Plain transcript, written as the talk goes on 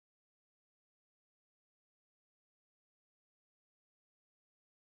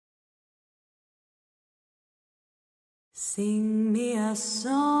Sing me a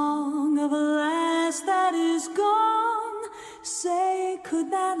song of a lass that is gone. Say, could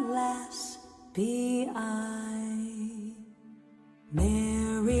that lass be I?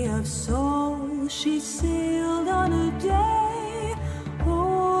 Mary of soul, she sailed on a day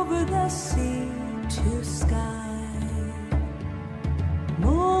over the sea to Skye.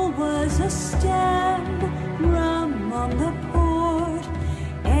 Mull was a stem, rum on the port,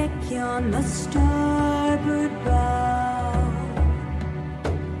 Eck on the starboard bow.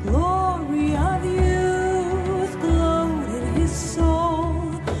 Glory of youth glowed in his soul.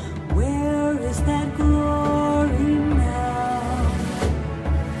 Where is that glory now?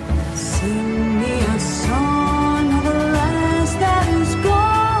 Sing me a song of a lass that is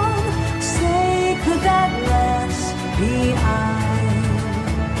gone. Say, could that lass be I?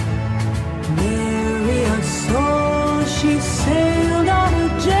 Mary of soul, she sailed on a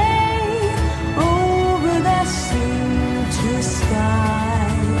day over the sea to Skye.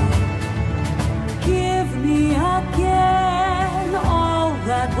 Give me again all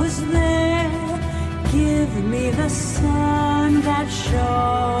that was there. Give me the sun that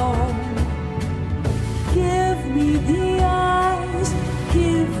shone. Give me the eyes,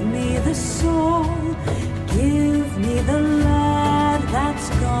 give me the soul. Give me the lad that's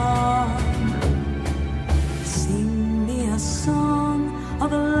gone. Sing me a song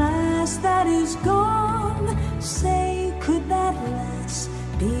of a lass that is gone. Say, could that lass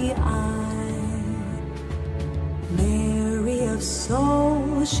be I? Mary of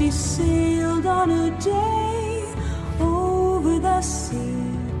soul, she sailed on a day over the sea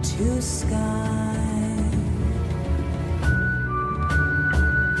to Skye.